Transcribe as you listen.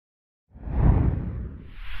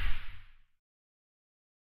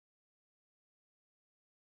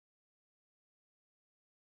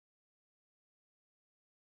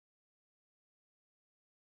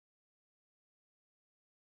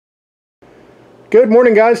Good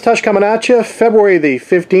morning, guys. Tush coming at you, February the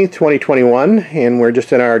 15th, 2021, and we're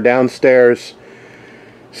just in our downstairs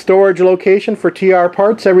storage location for TR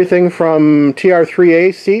parts. Everything from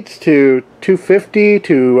TR3A seats to 250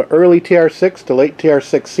 to early TR6 to late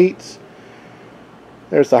TR6 seats.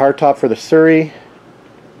 There's the hardtop for the Surrey.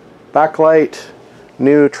 Backlight.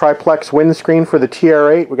 New triplex windscreen for the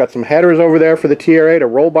TR8. We got some headers over there for the TR8, a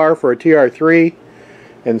roll bar for a TR3,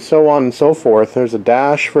 and so on and so forth. There's a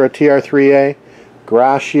dash for a TR3A.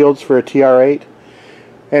 Grass shields for a TR8.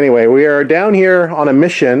 Anyway, we are down here on a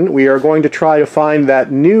mission. We are going to try to find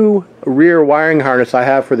that new rear wiring harness I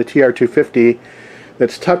have for the TR250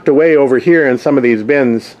 that's tucked away over here in some of these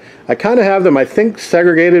bins. I kind of have them, I think,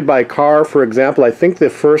 segregated by car. For example, I think the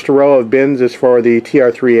first row of bins is for the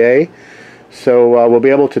TR3A, so we'll be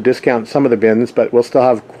able to discount some of the bins, but we'll still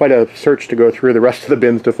have quite a search to go through the rest of the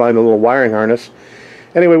bins to find a little wiring harness.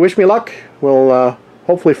 Anyway, wish me luck. We'll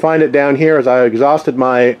hopefully find it down here, as I exhausted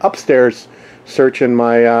my upstairs search in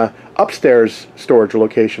my upstairs storage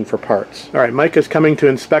location for parts. Alright, Mike is coming to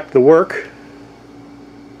inspect the work.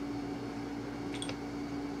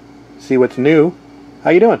 See what's new. How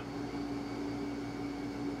you doing?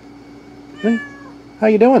 How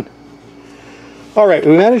you doing? Alright,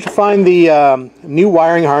 we managed to find the new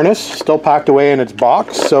wiring harness, still packed away in its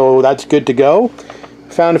box, so that's good to go.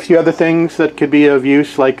 Found a few other things that could be of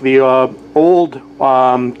use, like the old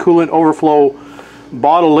coolant overflow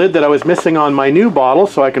bottle lid that I was missing on my new bottle,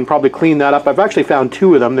 so I can probably clean that up. I've actually found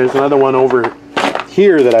two of them. There's another one over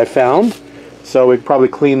here that I found, so we could probably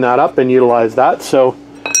clean that up and utilize that. So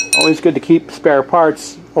always good to keep spare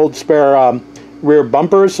parts. Old spare rear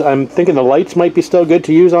bumpers. I'm thinking the lights might be still good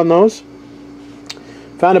to use on those.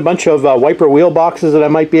 Found a bunch of wiper wheel boxes that I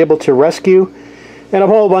might be able to rescue, and a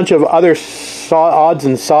whole bunch of other odds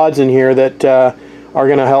and sods in here that are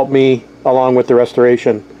going to help me along with the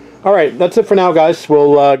restoration. Alright, that's it for now, guys.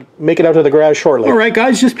 We'll make it out to the garage shortly. Alright,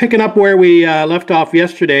 guys, just picking up where we left off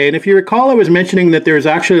yesterday. And if you recall, I was mentioning that there's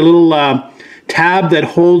actually a little tab that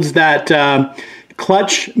holds that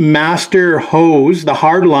clutch master hose, the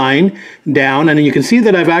hard line, down. And you can see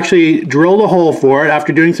that I've actually drilled a hole for it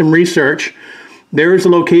after doing some research. There's the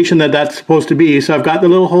location that that's supposed to be. So I've got the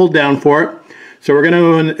little hole down for it. So we're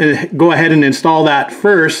going to go ahead and install that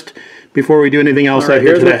first before we do anything else out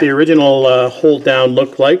here today. Here's what the original hold down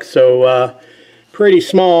looked like. So pretty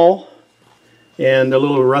small and a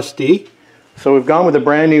little rusty. So we've gone with a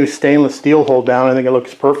brand new stainless steel hold down. I think it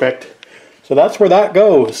looks perfect. So that's where that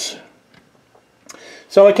goes.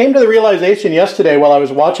 So I came to the realization yesterday while I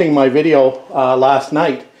was watching my video last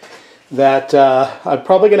night that I'm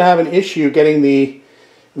probably going to have an issue getting the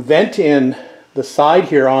vent in the side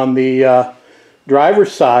here on the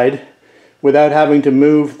driver's side without having to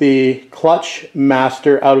move the clutch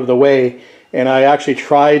master out of the way. And I actually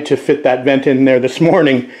tried to fit that vent in there this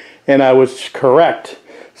morning, and I was correct.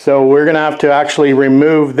 So we're going to have to actually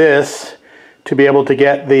remove this to be able to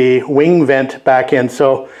get the wing vent back in.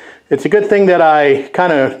 So it's a good thing that I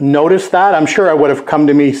kind of noticed that. I'm sure it would have come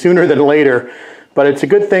to me sooner than later, but it's a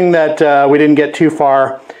good thing that we didn't get too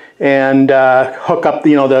far and hook up,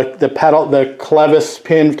 you know, the pedal, the clevis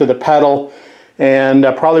pin to the pedal, and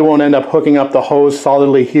probably won't end up hooking up the hose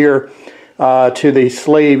solidly here to the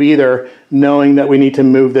slave either, knowing that we need to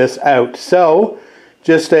move this out. So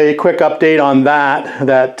just a quick update on that,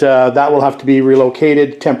 that will have to be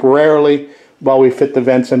relocated temporarily while we fit the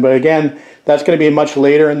vents in. But again, that's going to be much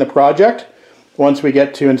later in the project once we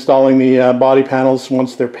get to installing the body panels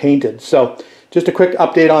once they're painted. So just a quick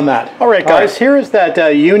update on that. Alright guys, here is that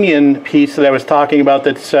union piece that I was talking about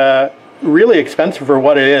that's really expensive for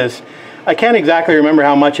what it is. I can't exactly remember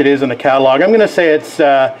how much it is in the catalog. I'm going to say it's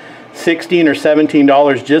 $16 or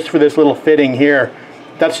 $17 just for this little fitting here.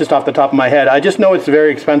 That's just off the top of my head. I just know it's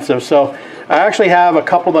very expensive. So I actually have a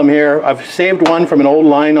couple of them here. I've saved one from an old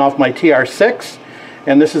line off my TR6,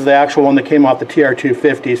 and this is the actual one that came off the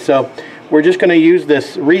TR250. So we're just going to use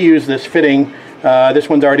this, reuse this fitting. This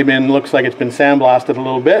one's already been, looks like it's been sandblasted a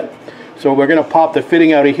little bit. So we're going to pop the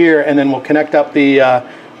fitting out of here, and then we'll connect up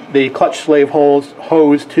the clutch slave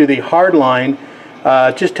hose to the hard line,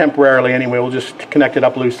 just temporarily anyway. We'll just connect it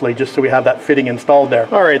up loosely just so we have that fitting installed there.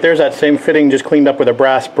 Alright, there's that same fitting just cleaned up with a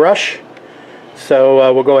brass brush.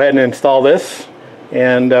 So we'll go ahead and install this,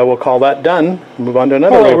 and we'll call that done. Move on to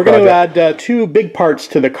another little project. We're going to add two big parts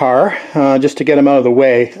to the car just to get them out of the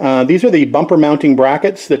way. These are the bumper mounting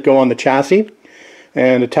brackets that go on the chassis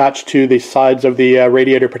and attach to the sides of the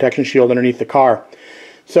radiator protection shield underneath the car.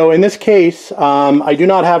 So in this case, I do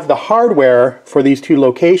not have the hardware for these two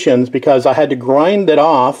locations because I had to grind it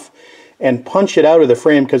off and punch it out of the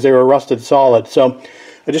frame because they were rusted solid. So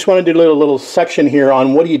I just want to do a little section here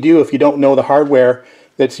on what do you do if you don't know the hardware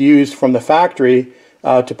that's used from the factory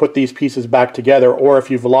to put these pieces back together, or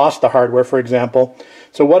if you've lost the hardware, for example.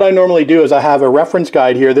 So what I normally do is I have a reference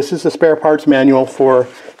guide here. This is the spare parts manual for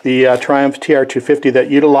the Triumph TR250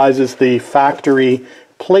 that utilizes the factory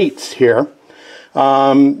plates here.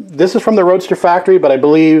 This is from the Roadster factory, but I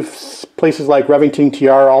believe places like Revington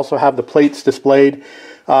TR also have the plates displayed.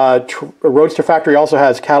 Roadster factory also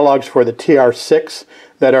has catalogs for the TR6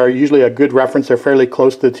 that are usually a good reference. They're fairly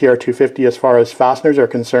close to the TR250 as far as fasteners are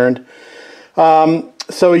concerned.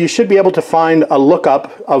 So you should be able to find a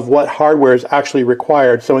lookup of what hardware is actually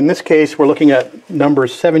required. So in this case, we're looking at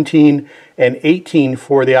numbers 17 and 18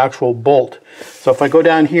 for the actual bolt. So if I go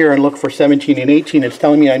down here and look for 17 and 18, it's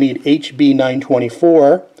telling me I need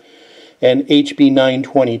HB924 and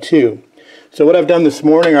HB922. So what I've done this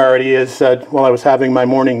morning already is, while I was having my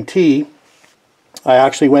morning tea, I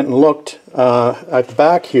actually went and looked at the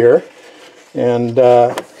back here, and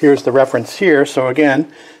here's the reference here. So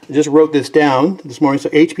again, I just wrote this down this morning. So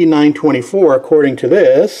HB924, according to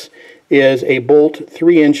this, is a bolt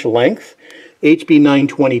 3-inch length.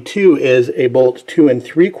 HB922 is a bolt 2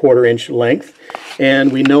 3/4 inch length,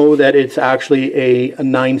 and we know that it's actually a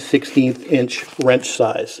 9/16 inch wrench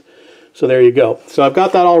size. So there you go. So I've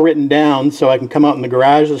got that all written down so I can come out in the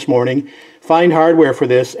garage this morning, find hardware for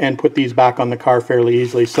this, and put these back on the car fairly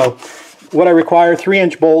easily. So what I require,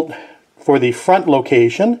 3-inch bolt for the front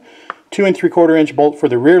location, 2 3/4 inch bolt for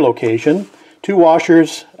the rear location, 2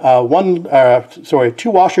 washers,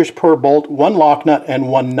 2 washers per bolt, 1 lock nut, and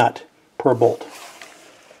 1 nut per bolt.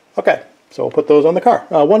 Okay, so we'll put those on the car.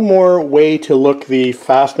 One more way to look the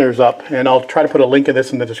fasteners up, and I'll try to put a link of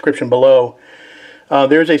this in the description below.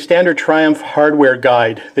 There's a standard Triumph hardware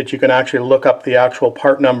guide that you can actually look up the actual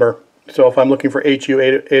part number. So if I'm looking for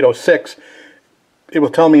HU806, it will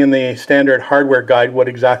tell me in the standard hardware guide what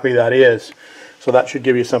exactly that is. So that should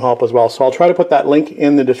give you some help as well. So I'll try to put that link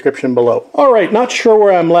in the description below. Alright, not sure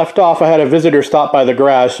where I'm left off. I had a visitor stop by the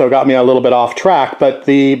garage, so it got me a little bit off track. But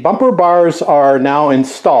the bumper bars are now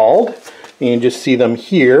installed. You can just see them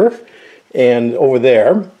here and over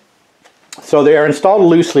there. So they are installed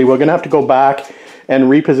loosely. We're going to have to go back and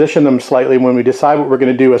reposition them slightly when we decide what we're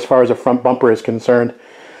going to do as far as a front bumper is concerned.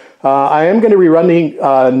 I am going to be running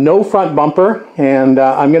no front bumper, and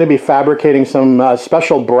I'm going to be fabricating some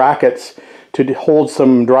special brackets to hold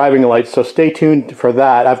some driving lights, so stay tuned for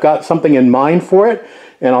that. I've got something in mind for it,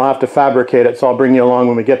 and I'll have to fabricate it, so I'll bring you along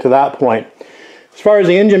when we get to that point. As far as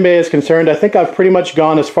the engine bay is concerned, I think I've pretty much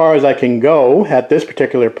gone as far as I can go at this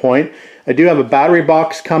particular point. I do have a battery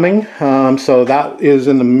box coming, so that is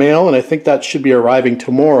in the mail, and I think that should be arriving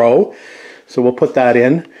tomorrow, so we'll put that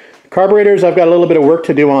in. Carburetors, I've got a little bit of work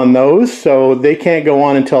to do on those, so they can't go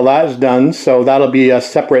on until that's done, so that'll be a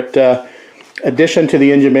separate addition to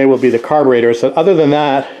the engine bay will be the carburetor. So other than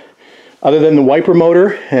that, other than the wiper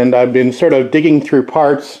motor, and I've been sort of digging through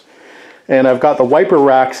parts, and I've got the wiper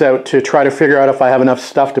racks out to try to figure out if I have enough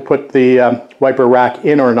stuff to put the wiper rack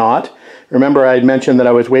in or not. Remember I had mentioned that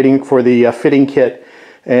I was waiting for the fitting kit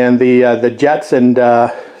and the jets and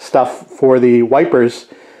stuff for the wipers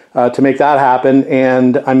to make that happen,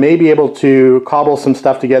 and I may be able to cobble some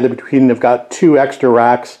stuff together between, I've got 2 extra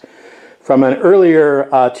racks from an earlier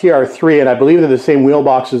TR3, and I believe they're the same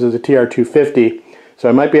wheelboxes as the TR250, so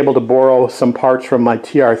I might be able to borrow some parts from my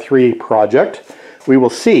TR3 project. We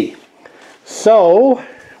will see. So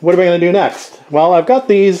what are we going to do next? Well, I've got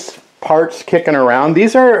these parts kicking around.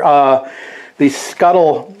 These are the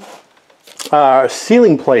scuttle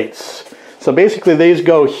ceiling plates. So basically these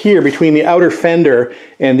go here between the outer fender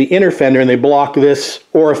and the inner fender, and they block this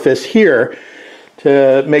orifice here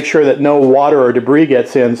to make sure that no water or debris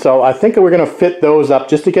gets in. So I think we're going to fit those up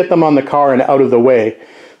just to get them on the car and out of the way.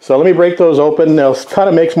 So let me break those open. They'll kind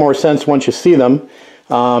of makes more sense once you see them,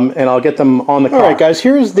 and I'll get them on the car. Alright guys,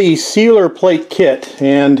 here's the sealer plate kit,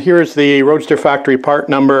 and here's the Roadster factory part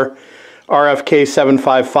number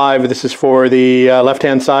RFK755. This is for the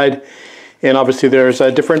left-hand side, and obviously there's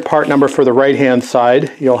a different part number for the right-hand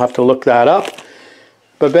side. You'll have to look that up.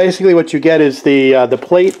 But basically what you get is the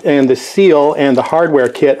plate and the seal and the hardware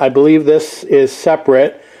kit. I believe this is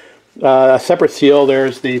separate, a separate seal.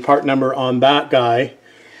 There's the part number on that guy.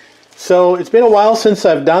 So it's been a while since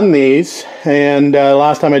I've done these, and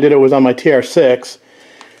last time I did it was on my TR6.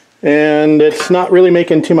 And it's not really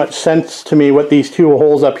making too much sense to me what these 2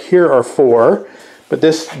 holes up here are for. But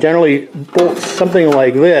this generally bolts something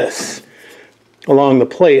like this along the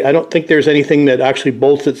plate. I don't think there's anything that actually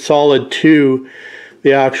bolts it solid to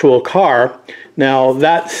the actual car. Now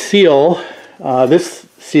that seal, this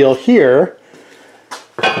seal here,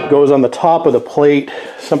 goes on the top of the plate,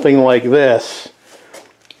 something like this.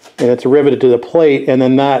 and it's riveted to the plate, and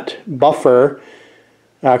then that buffer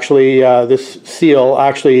actually, this seal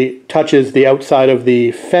actually touches the outside of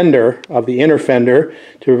the fender, of the inner fender,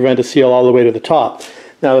 to prevent a seal all the way to the top.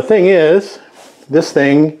 Now the thing is, this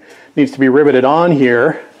thing needs to be riveted on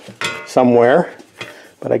here somewhere,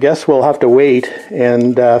 but I guess we'll have to wait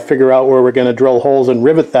and figure out where we're going to drill holes and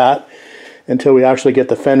rivet that until we actually get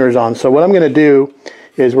the fenders on. So what I'm going to do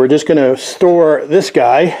is we're just going to store this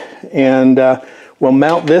guy, and we'll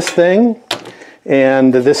mount this thing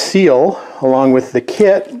and this seal along with the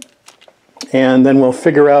kit, and then we'll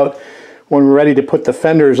figure out when we're ready to put the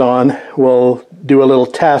fenders on, we'll do a little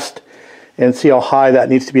test and see how high that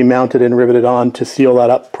needs to be mounted and riveted on to seal that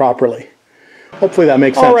up properly. Hopefully that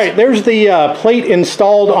makes sense. All right, there's the plate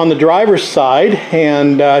installed on the driver's side,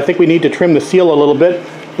 and I think we need to trim the seal a little bit.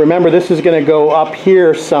 Remember, this is going to go up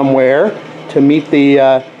here somewhere to meet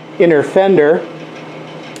the inner fender.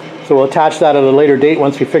 So we'll attach that at a later date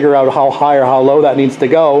once we figure out how high or how low that needs to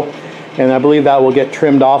go. And I believe that will get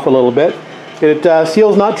trimmed off a little bit. It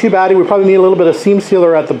seals not too bad. We probably need a little bit of seam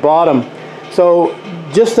sealer at the bottom. So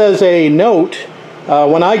just as a note,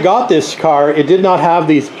 when I got this car, it did not have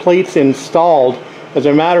these plates installed. As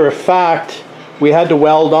a matter of fact, we had to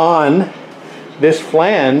weld on this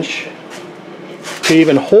flange to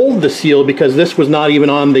even hold the seal, because this was not even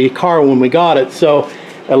on the car when we got it. So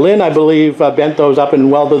Lynn, I believe, bent those up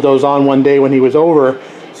and welded those on one day when he was over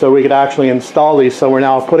so we could actually install these. So we're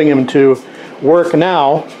now putting them to work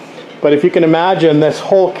now. But if you can imagine, this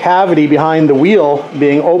whole cavity behind the wheel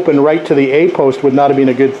being open right to the A-post would not have been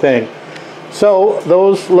a good thing. So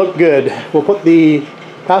those look good. We'll put the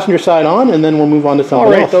passenger side on and then we'll move on to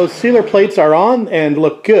something else. Those sealer plates are on and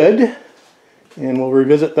look good. And we'll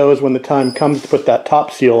revisit those when the time comes to put that top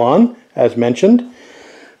seal on, as mentioned.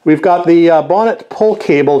 We've got the bonnet pull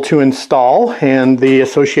cable to install and the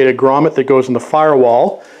associated grommet that goes in the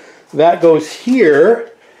firewall. That goes here.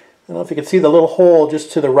 I don't know if you can see the little hole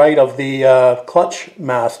just to the right of the clutch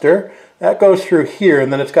master. That goes through here,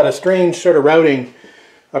 and then it's got a strange sort of routing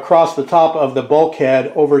across the top of the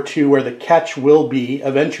bulkhead over to where the catch will be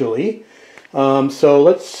eventually. So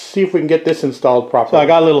let's see if we can get this installed properly. So I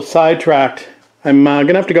got a little sidetracked. I'm going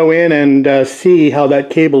to have to go in and see how that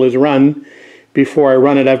cable is run before I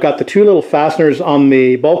run it. I've got the two little fasteners on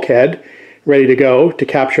the bulkhead ready to go to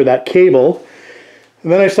capture that cable.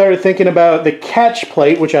 And then I started thinking about the catch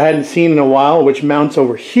plate, which I hadn't seen in a while, which mounts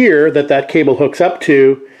over here that cable hooks up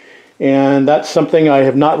to. And that's something I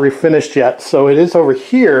have not refinished yet. So it is over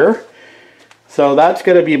here. So that's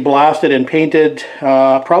going to be blasted and painted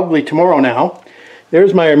probably tomorrow now.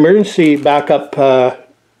 There's my emergency backup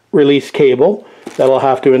release cable that I'll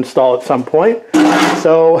have to install at some point.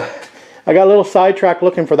 So I got a little sidetracked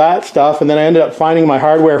looking for that stuff, and then I ended up finding my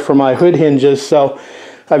hardware for my hood hinges. So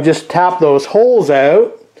I've just tapped those holes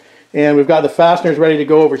out, and we've got the fasteners ready to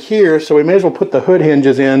go over here. So we may as well put the hood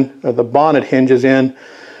hinges in, or the bonnet hinges in,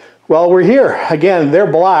 while we're here. Again,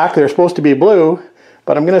 they're black. They're supposed to be blue,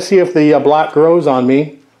 but I'm going to see if the black grows on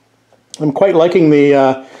me. I'm quite liking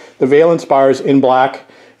the valence bars in black.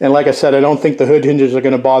 And like I said, I don't think the hood hinges are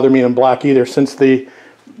going to bother me in black either, since the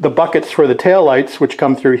buckets for the taillights, which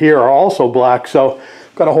come through here, are also black. So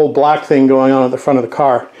I've got a whole black thing going on at the front of the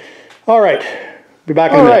car. All right, be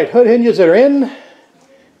back in a minute. All right, hood hinges are in,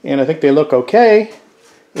 and I think they look okay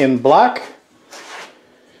in black.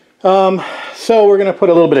 So we're going to put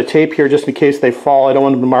a little bit of tape here just in case they fall. I don't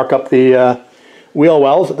want them to mark up the wheel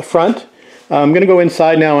wells at the front. I'm going to go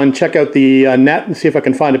inside now and check out the net and see if I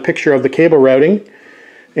can find a picture of the cable routing.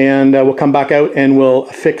 And we'll come back out and we'll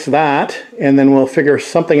fix that, and then we'll figure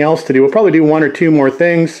something else to do. We'll probably do one or two more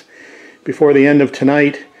things before the end of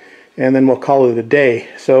tonight, and then we'll call it a day.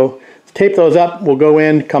 So let's tape those up, we'll go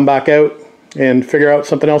in, come back out, and figure out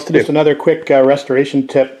something else to do. Just another quick restoration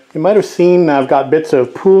tip. You might have seen I've got bits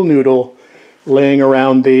of pool noodle laying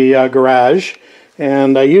around the garage,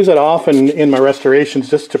 and I use it often in my restorations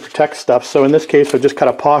just to protect stuff. So in this case, I've just cut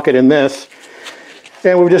a pocket in this.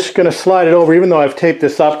 And we're just going to slide it over. Even though I've taped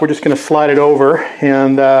this up, we're just going to slide it over,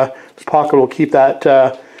 and this pocket will keep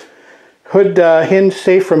that hood hinge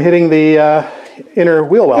safe from hitting the inner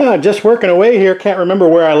wheel well. Yeah, just working away here. Can't remember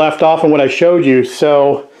where I left off and what I showed you.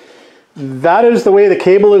 So that is the way the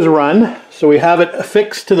cable is run. So we have it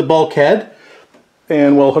affixed to the bulkhead,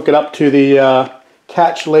 and we'll hook it up to the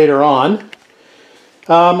catch later on.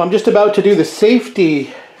 I'm just about to do the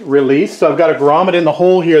safety release. So I've got a grommet in the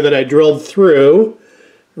hole here that I drilled through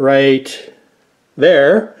right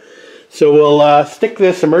there. So we'll stick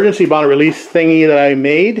this emergency bonnet release thingy that I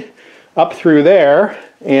made up through there,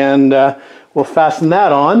 and we'll fasten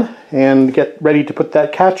that on and get ready to put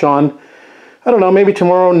that catch on I don't know, maybe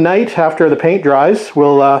tomorrow night after the paint dries,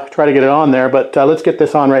 we'll try to get it on there, but let's get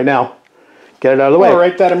this on right now. Get it out of the way. All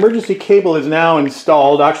right, that emergency cable is now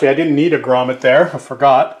installed. Actually, I didn't need a grommet there, I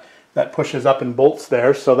forgot. That pushes up and bolts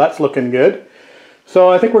there, so that's looking good.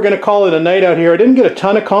 So I think we're going to call it a night out here. I didn't get a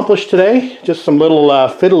ton accomplished today, just some little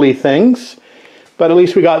fiddly things, but at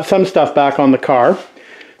least we got some stuff back on the car.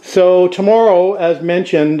 So tomorrow, as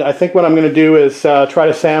mentioned, I think what I'm going to do is try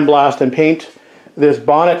to sandblast and paint this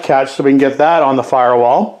bonnet catch so we can get that on the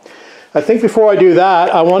firewall. I think before I do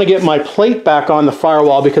that, I want to get my plate back on the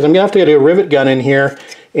firewall because I'm going to have to get a rivet gun in here,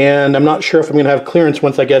 and I'm not sure if I'm going to have clearance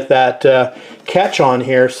once I get that catch on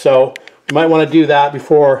here, so we might want to do that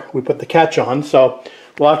before we put the catch on. So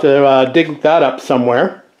we'll have to dig that up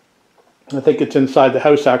somewhere. I think it's inside the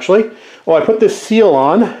house actually. Oh, I put this seal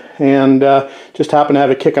on and just happened to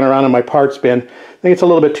have it kicking around in my parts bin. I think it's a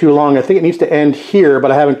little bit too long. I think it needs to end here,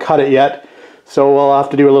 but I haven't cut it yet. So we'll have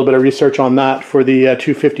to do a little bit of research on that for the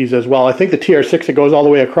 250s as well. I think the TR6 it goes all the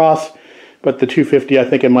way across, but the 250 I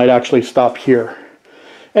think it might actually stop here.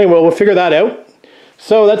 Anyway, we'll figure that out.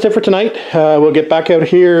 So that's it for tonight. We'll get back out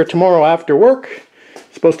here tomorrow after work.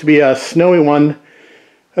 It's supposed to be a snowy one.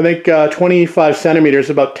 I think 25 centimeters,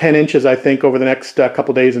 about 10 inches I think over the next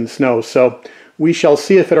couple days in snow. So we shall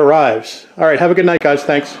see if it arrives. All right, have a good night guys,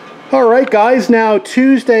 thanks. All right guys, now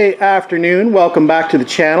Tuesday afternoon. Welcome back to the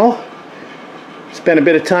channel. Spent a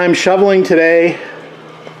bit of time shoveling today.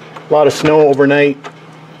 A lot of snow overnight,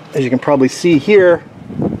 as you can probably see here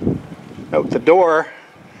out the door.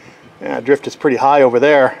 Yeah, drift is pretty high over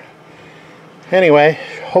there. Anyway,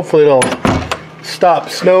 hopefully it'll stop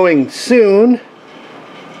snowing soon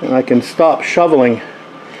and I can stop shoveling.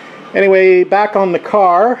 Anyway, back on the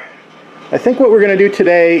car. I think what we're going to do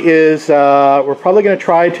today is we're probably going to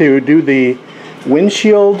try to do the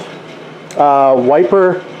windshield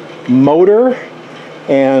wiper motor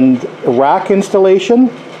and rack installation.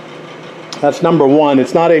 That's number one.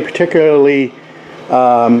 It's not a particularly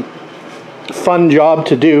fun job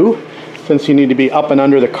to do, since you need to be up and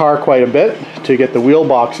under the car quite a bit to get the wheel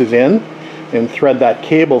boxes in and thread that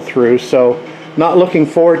cable through, so not looking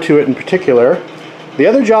forward to it in particular. The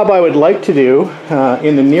other job I would like to do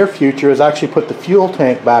in the near future is actually put the fuel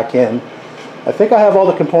tank back in. I think I have all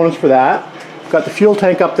the components for that. Got the fuel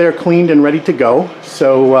tank up there cleaned and ready to go,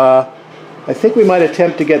 so I think we might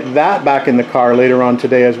attempt to get that back in the car later on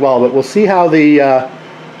today as well, but we'll see how the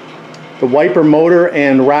wiper motor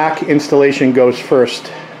and rack installation goes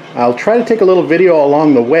first. I'll try to take a little video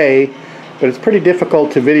along the way, but it's pretty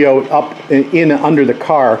difficult to video up in under the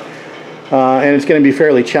car, and it's going to be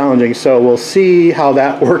fairly challenging, so we'll see how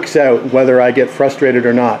that works out, whether I get frustrated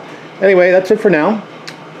or not. Anyway, that's it for now.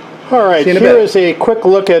 Alright, here is a quick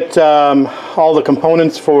look at all the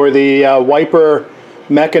components for the wiper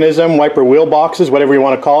mechanism, wiper wheel boxes, whatever you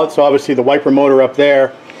want to call it. So obviously the wiper motor up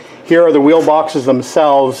there. Here are the wheel boxes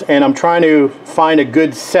themselves, and I'm trying to find a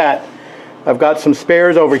good set. I've got some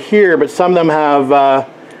spares over here, but some of them have,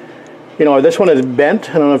 you know, this one is bent.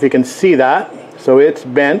 I don't know if you can see that. So it's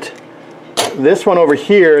bent. This one over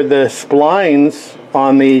here, the splines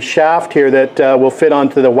on the shaft here that will fit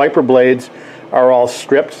onto the wiper blades are all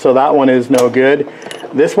stripped, so that one is no good.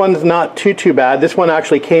 This one's not too bad. This one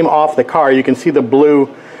actually came off the car. You can see the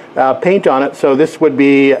blue paint on it, so this would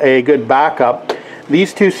be a good backup.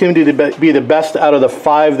 These two seem to be the best out of the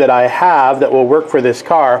 5 that I have that will work for this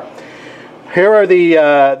car. Here are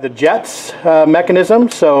the jets mechanism.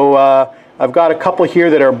 So I've got a couple here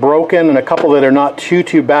that are broken and a couple that are not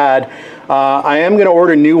too bad. I am going to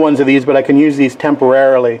order new ones of these, but I can use these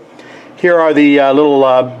temporarily. Here are the little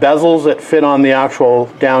bezels that fit on the actual,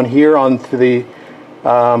 down here onto the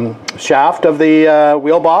shaft of the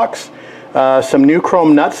wheel box. Some new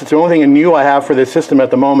chrome nuts. It's the only thing new I have for this system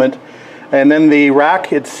at the moment. And then the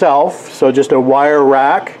rack itself, so just a wire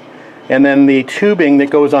rack, and then the tubing that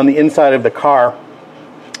goes on the inside of the car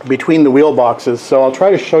between the wheel boxes. So I'll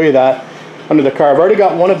try to show you that under the car. I've already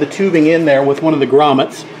got one of the tubing in there with one of the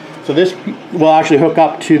grommets. So this will actually hook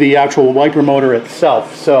up to the actual wiper motor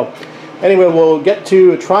itself. So anyway, we'll get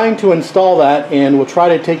to trying to install that, and we'll try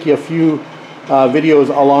to take you a few videos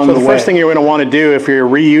along the way. So the first thing you're going to want to do if you're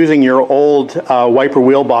reusing your old wiper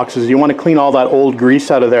wheel boxes, you want to clean all that old grease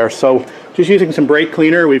out of there. So just using some brake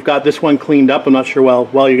cleaner, we've got this one cleaned up. I'm not sure well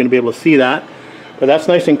you're going to be able to see that, but that's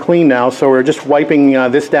nice and clean now. So we're just wiping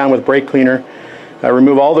this down with brake cleaner.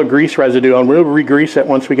 Remove all the grease residue, and we'll re-grease it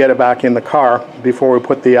once we get it back in the car before we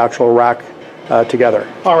put the actual rack together.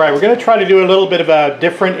 Alright, we're going to try to do a little bit of a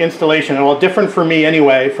different installation, well, different for me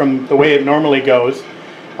anyway from the way it normally goes.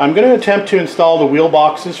 I'm going to attempt to install the wheel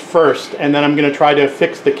boxes first, and then I'm going to try to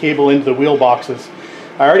fix the cable into the wheel boxes.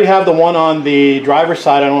 I already have the one on the driver's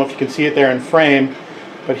side. I don't know if you can see it there in frame,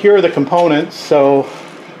 but here are the components. So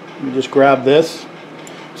let me just grab this.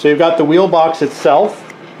 So you've got the wheel box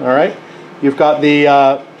itself, all right. You've got the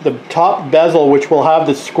top bezel, which will have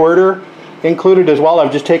the squirter included as well.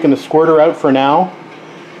 I've just taken the squirter out for now.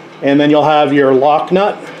 And then you'll have your lock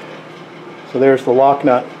nut. So there's the lock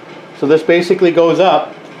nut. So this basically goes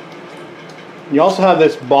up. You also have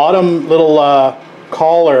this bottom little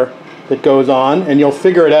collar that goes on, and you'll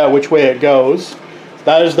figure it out which way it goes.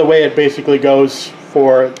 That is the way it basically goes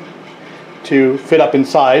to fit up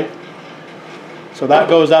inside. So that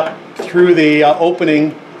goes up through the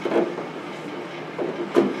opening,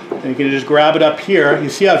 and you can just grab it up here. You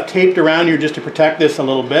see I've taped around here just to protect this a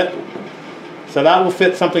little bit. So that will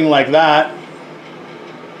fit something like that.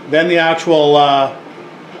 Then the actual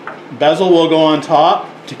bezel will go on top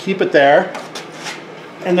to keep it there.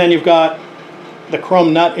 And then you've got the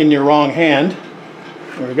chrome nut in your wrong hand.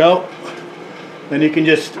 There we go. Then you can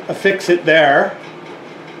just affix it there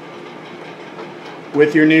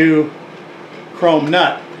with your new chrome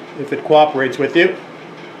nut if it cooperates with you.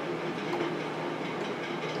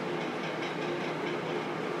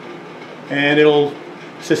 And it'll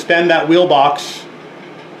suspend that wheel box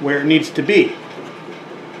where it needs to be.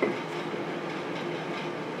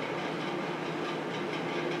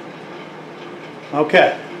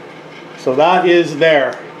 Okay, so that is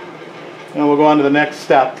there. And we'll go on to the next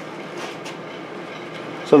step.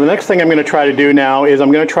 So the next thing I'm going to try to do now is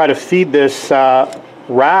I'm going to try to feed this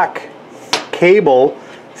rack cable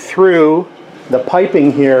through the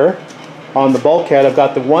piping here on the bulkhead. I've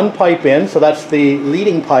got the one pipe in, so that's the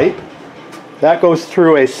leading pipe. That goes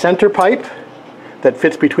through a center pipe that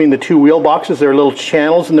fits between the two wheel boxes. There are little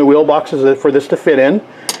channels in the wheel boxes for this to fit in.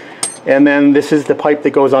 And then this is the pipe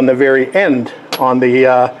that goes on the very end on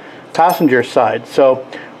the passenger side. So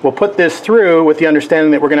we'll put this through with the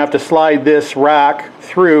understanding that we're going to have to slide this rack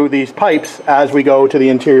through these pipes as we go to the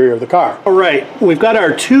interior of the car. All right, we've got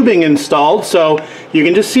our tubing installed, so you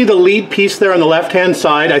can just see the lead piece there on the left hand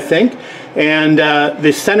side, I think, and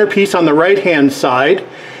the center piece on the right hand side.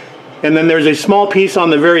 And then there's a small piece on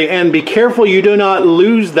the very end. Be careful you do not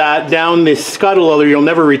lose that down this scuttle, or you'll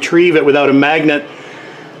never retrieve it without a magnet.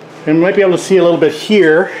 And you might be able to see a little bit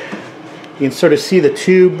here. You can sort of see the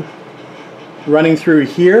tube running through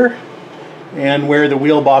here and where the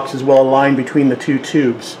wheel boxes will align between the two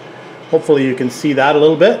tubes. Hopefully you can see that a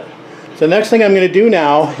little bit. So the next thing I'm going to do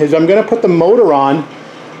now is I'm going to put the motor on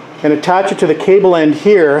and attach it to the cable end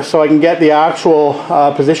here so I can get the actual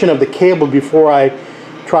position of the cable before I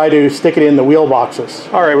try to stick it in the wheel boxes.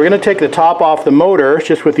 Alright, we're going to take the top off the motor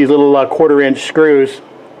just with these little 1/4-inch screws.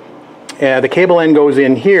 The cable end goes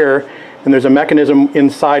in here, and there's a mechanism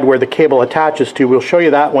inside where the cable attaches to. We'll show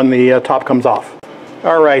you that when the top comes off.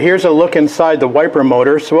 Alright, here's a look inside the wiper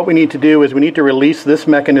motor. So what we need to do is we need to release this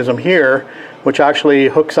mechanism here, which actually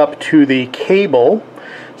hooks up to the cable.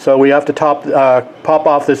 So we have to pop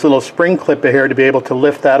off this little spring clip here to be able to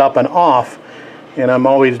lift that up and off. And I'm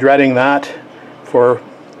always dreading that for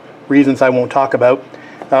reasons I won't talk about.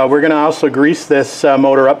 We're going to also grease this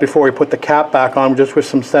motor up before we put the cap back on, just with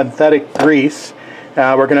some synthetic grease.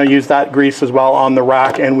 We're going to use that grease as well on the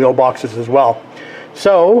rack and wheel boxes as well.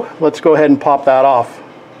 So let's go ahead and pop that off.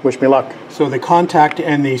 Wish me luck. So the contact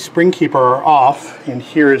and the spring keeper are off, and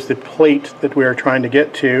here is the plate that we are trying to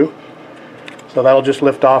get to. So that'll just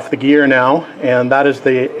lift off the gear now, and that is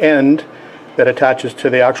the end that attaches to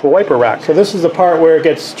the actual wiper rack. So this is the part where it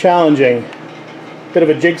gets challenging. Bit of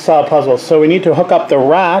a jigsaw puzzle. So we need to hook up the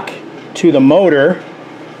rack to the motor.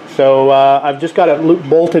 So I've just got it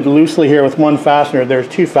bolted loosely here with one fastener. There's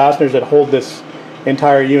two fasteners that hold this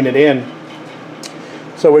entire unit in.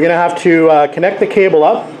 So we're going to have to connect the cable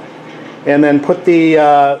up and then put the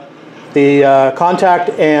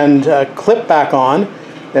contact and clip back on.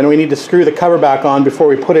 Then we need to screw the cover back on before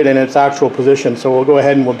we put it in its actual position. So we'll go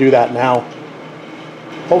ahead and we'll do that now.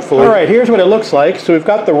 Hopefully. Alright, here's what it looks like. So we've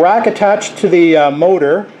got the rack attached to the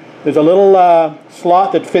motor. There's a little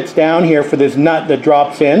slot that fits down here for this nut that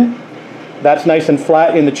drops in. That's nice and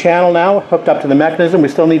flat in the channel now, hooked up to the mechanism. We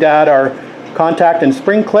still need to add our contact and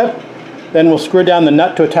spring clip. Then we'll screw down the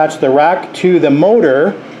nut to attach the rack to the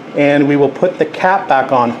motor, and we will put the cap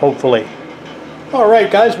back on, hopefully. Alright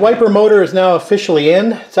guys, wiper motor is now officially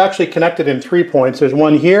in. It's actually connected in 3 points. There's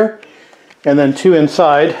one here, and then two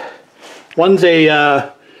inside. One's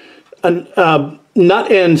a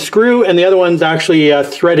nut and screw, and the other one's actually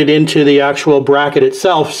threaded into the actual bracket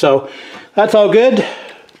itself. So that's all good.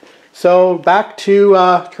 So back to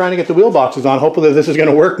trying to get the wheel boxes on. Hopefully this is going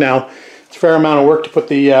to work now. It's a fair amount of work to put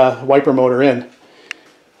the wiper motor in.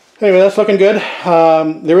 Anyway, that's looking good.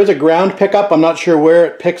 There is a ground pickup. I'm not sure where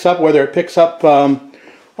it picks up, whether it picks up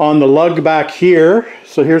on the lug back here.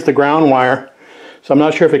 So here's the ground wire. So I'm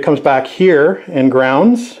not sure if it comes back here and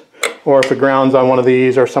grounds, or if it grounds on one of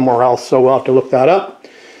these or somewhere else. So we'll have to look that up.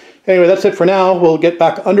 Anyway, that's it for now. We'll get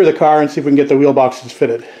back under the car and see if we can get the wheel boxes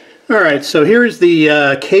fitted. Alright, so here's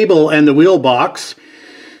the cable and the wheel box.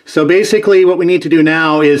 So basically what we need to do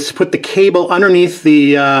now is put the cable underneath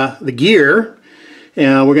the gear.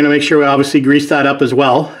 And we're going to make sure we obviously grease that up as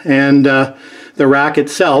well, and the rack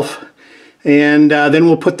itself. And then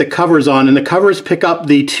we'll put the covers on, and the covers pick up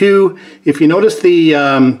the two. If you notice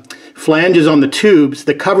the flanges on the tubes,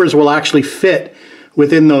 the covers will actually fit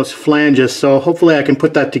within those flanges. So hopefully I can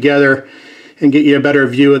put that together and get you a better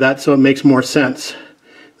view of that so it makes more sense.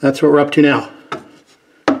 That's what we're up to now.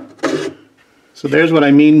 So there's what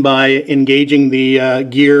I mean by engaging the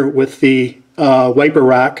gear with the wiper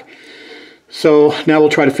rack. So now we'll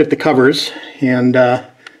try to fit the covers and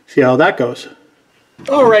see how that goes.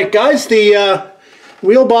 Alright guys, the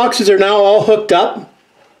wheel boxes are now all hooked up,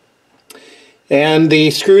 and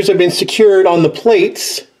the screws have been secured on the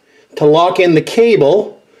plates to lock in the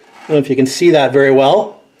cable. I don't know if you can see that very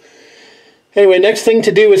well. Anyway, next thing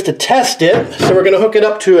to do is to test it. So we're going to hook it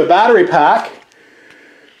up to a battery pack,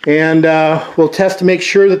 and we'll test to make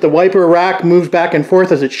sure that the wiper rack moves back and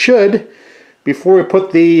forth as it should before we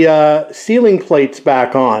put the ceiling plates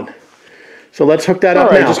back on. So let's hook that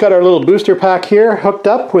up now. Just got our little booster pack here hooked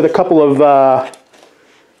up with a couple of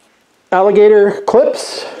alligator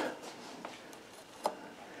clips.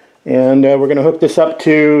 And we're going to hook this up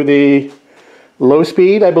to the low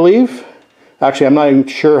speed, I believe. Actually, I'm not even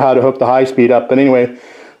sure how to hook the high speed up, but anyway,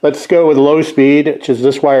 let's go with low speed, which is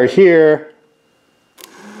this wire here.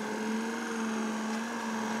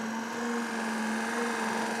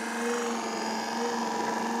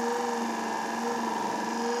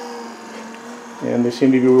 And they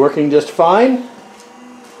seem to be working just fine.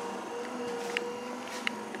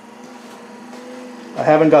 I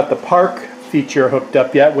haven't got the park feature hooked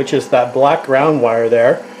up yet, which is that black ground wire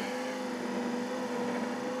there.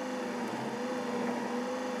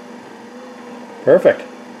 Perfect.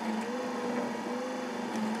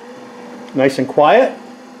 Nice and quiet.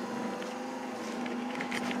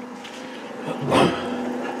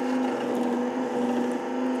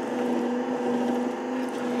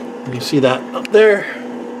 You see that up there.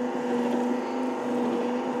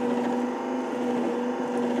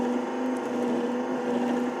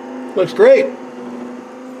 Looks great.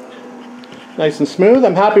 Nice and smooth.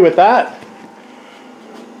 I'm happy with that.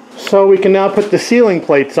 So we can now put the ceiling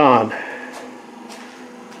plates on.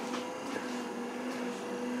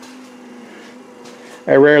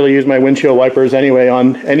 I rarely use my windshield wipers anyway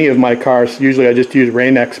on any of my cars. Usually I just use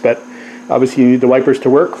Rain-X, but obviously you need the wipers to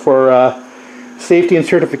work for safety and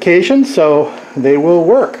certification, so they will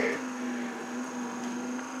work.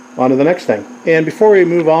 On to the next thing. And before we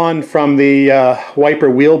move on from the wiper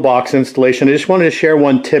wheel box installation, I just wanted to share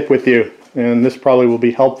one tip with you, and this probably will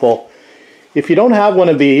be helpful. If you don't have one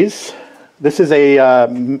of these, this is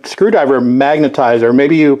a screwdriver magnetizer.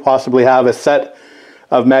 Maybe you possibly have a set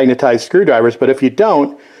of magnetized screwdrivers, but if you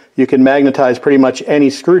don't, you can magnetize pretty much any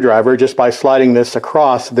screwdriver just by sliding this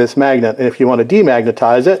across this magnet. And if you want to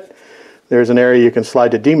demagnetize it, there's an area you can slide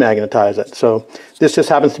to demagnetize it. So this just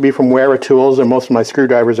happens to be from Wera Tools, and most of my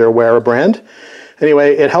screwdrivers are Wera brand.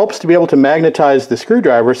 Anyway, it helps to be able to magnetize the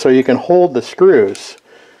screwdriver so you can hold the screws.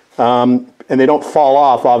 And they don't fall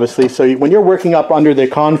off, obviously. So when you're working up under the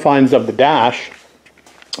confines of the dash,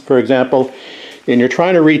 for example, and you're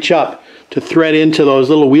trying to reach up to thread into those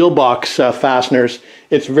little wheel box fasteners,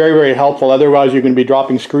 it's very, very helpful. Otherwise, you're going to be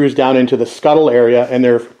dropping screws down into the scuttle area, and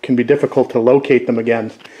it can be difficult to locate them again.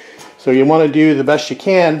 So you want to do the best you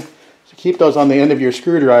can to keep those on the end of your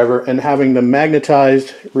screwdriver, and having them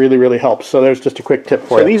magnetized really, really helps. So there's just a quick tip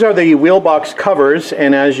for you. So these are the wheel box covers,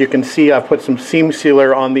 and as you can see, I've put some seam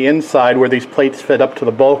sealer on the inside where these plates fit up to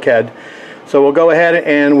the bulkhead. So we'll go ahead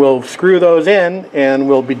and we'll screw those in, and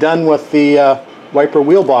we'll be done with the wiper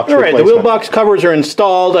wheel box replacement. Alright, the wheel box covers are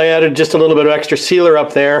installed. I added just a little bit of extra sealer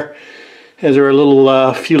up there, as there are a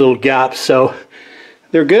little, few little gaps, so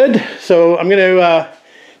they're good. So I'm going to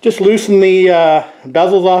just loosen the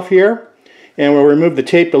bezels off here, and we'll remove the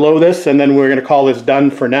tape below this, and then we're going to call this done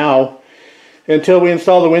for now until we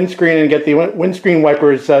install the windscreen and get the windscreen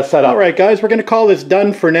wipers set up. Alright guys, we're going to call this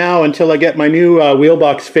done for now until I get my new wheel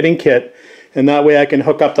box fitting kit, and that way I can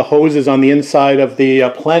hook up the hoses on the inside of the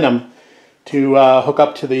plenum to hook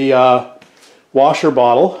up to the washer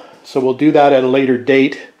bottle. So we'll do that at a later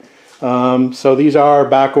date. So these are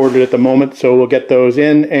back ordered at the moment, so we'll get those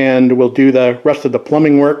in, and we'll do the rest of the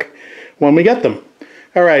plumbing work when we get them.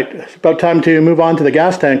 All right, it's about time to move on to the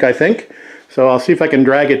gas tank, I think. So I'll see if I can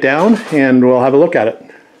drag it down and we'll have a look at it.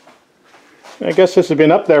 I guess this has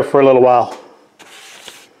been up there for a little while.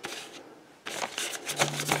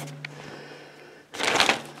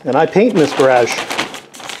 And I paint in this garage.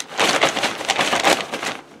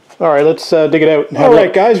 All right, let's dig it out. All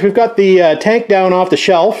right, guys, we've got the tank down off the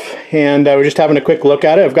shelf, and we're just having a quick look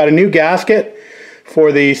at it. I've got a new gasket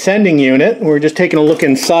for the sending unit. We're just taking a look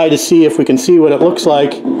inside to see if we can see what it looks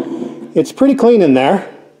like. It's pretty clean in there,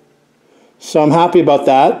 so I'm happy about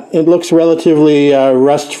that. It looks relatively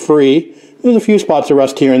rust-free. There's a few spots of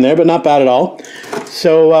rust here and there, but not bad at all.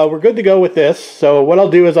 So we're good to go with this. So what I'll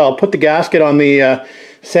do is I'll put the gasket on the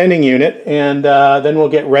sending unit, and then we'll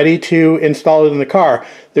get ready to install it in the car.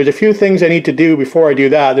 There's a few things I need to do before I do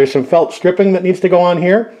that. There's some felt stripping that needs to go on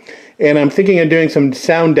here, and I'm thinking of doing some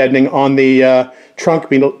sound deadening on the trunk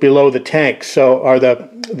below the tank, or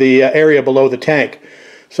the area below the tank.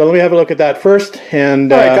 So let me have a look at that first.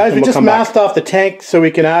 And all right, guys, we just masked off the tank so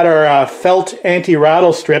we can add our felt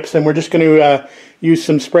anti-rattle strips, and we're just going to use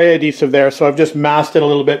some spray adhesive there. So I've just masked it a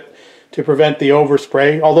little bit to prevent the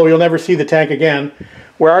overspray, although you'll never see the tank again.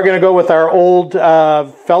 We are going to go with our old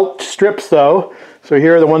felt strips though. So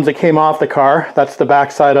here are the ones that came off the car. That's the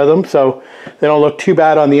back side of them, so they don't look too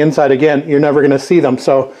bad on the inside. Again, you're never going to see them,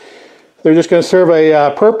 so they're just going to serve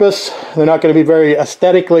a purpose. They're not going to be very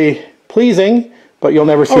aesthetically pleasing, but you'll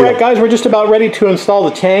never see them. All right, guys, we're just about ready to install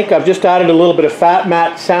the tank. I've just added a little bit of fat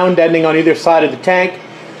mat sound deadening on either side of the tank.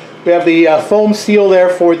 We have the foam seal there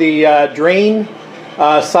for the drain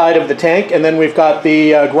side of the tank, and then we've got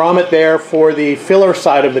the grommet there for the filler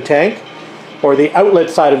side of the tank, or the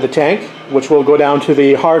outlet side of the tank, which will go down to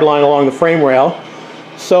the hard line along the frame rail.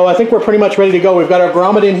 So I think we're pretty much ready to go. We've got our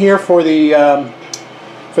grommet in here for the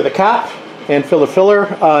cap and for the filler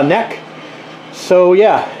neck. So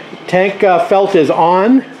yeah, tank felt is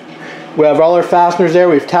on. We have all our fasteners there.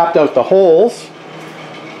 We've tapped out the holes.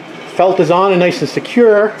 Felt is on and nice and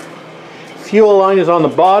secure. Fuel line is on the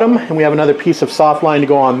bottom, and we have another piece of soft line to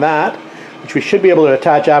go on that, which we should be able to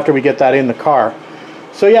attach after we get that in the car.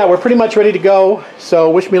 So yeah, we're pretty much ready to go. So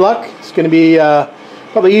wish me luck. It's going to be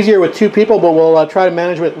probably easier with two people, but we'll try to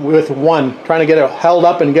manage with one. Trying to get it held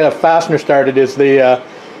up and get a fastener started is the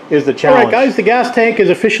challenge. All right, guys, the gas tank is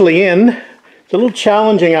officially in. It's a little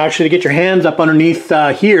challenging actually to get your hands up underneath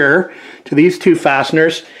here to these two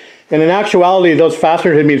fasteners. And in actuality, those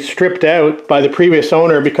fasteners had been stripped out by the previous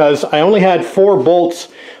owner because I only had 4 bolts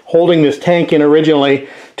holding this tank in originally,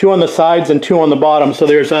 2 on the sides and 2 on the bottom. So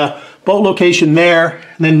there's a bolt location there,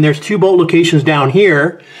 and then there's 2 bolt locations down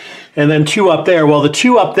here, and then 2 up there. Well, the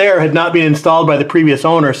 2 up there had not been installed by the previous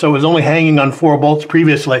owner, so it was only hanging on 4 bolts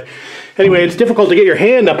previously. Anyway, it's difficult to get your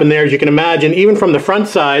hand up in there, as you can imagine, even from the front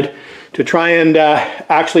side, to try and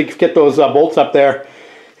actually get those bolts up there.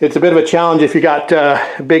 It's a bit of a challenge if you got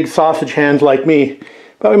big sausage hands like me.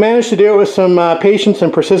 But we managed to do it with some patience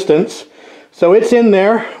and persistence. So it's in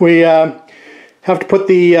there. We have to put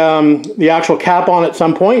the actual cap on at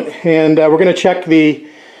some point, and we're going to check the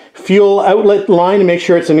fuel outlet line to make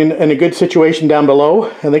sure it's in a good situation down below.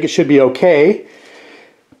 I think it should be okay.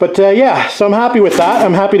 But yeah, so I'm happy with that.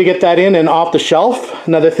 I'm happy to get that in and off the shelf.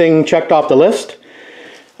 Another thing checked off the list.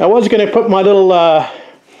 I was going to put my little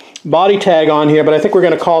body tag on here, but I think we're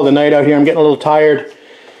going to call it a night out here. I'm getting a little tired,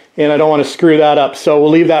 and I don't want to screw that up. So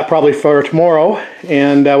we'll leave that probably for tomorrow,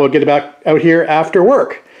 and we'll get back out here after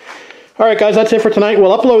work. All right, guys, that's it for tonight.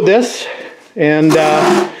 We'll upload this, and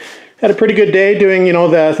had a pretty good day doing, you know,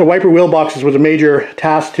 the wiper wheel boxes was a major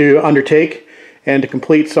task to undertake and to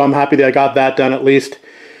complete, so I'm happy that I got that done at least,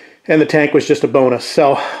 and the tank was just a bonus.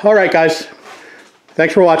 So, all right, guys,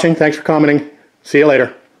 thanks for watching. Thanks for commenting. See you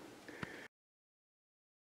later.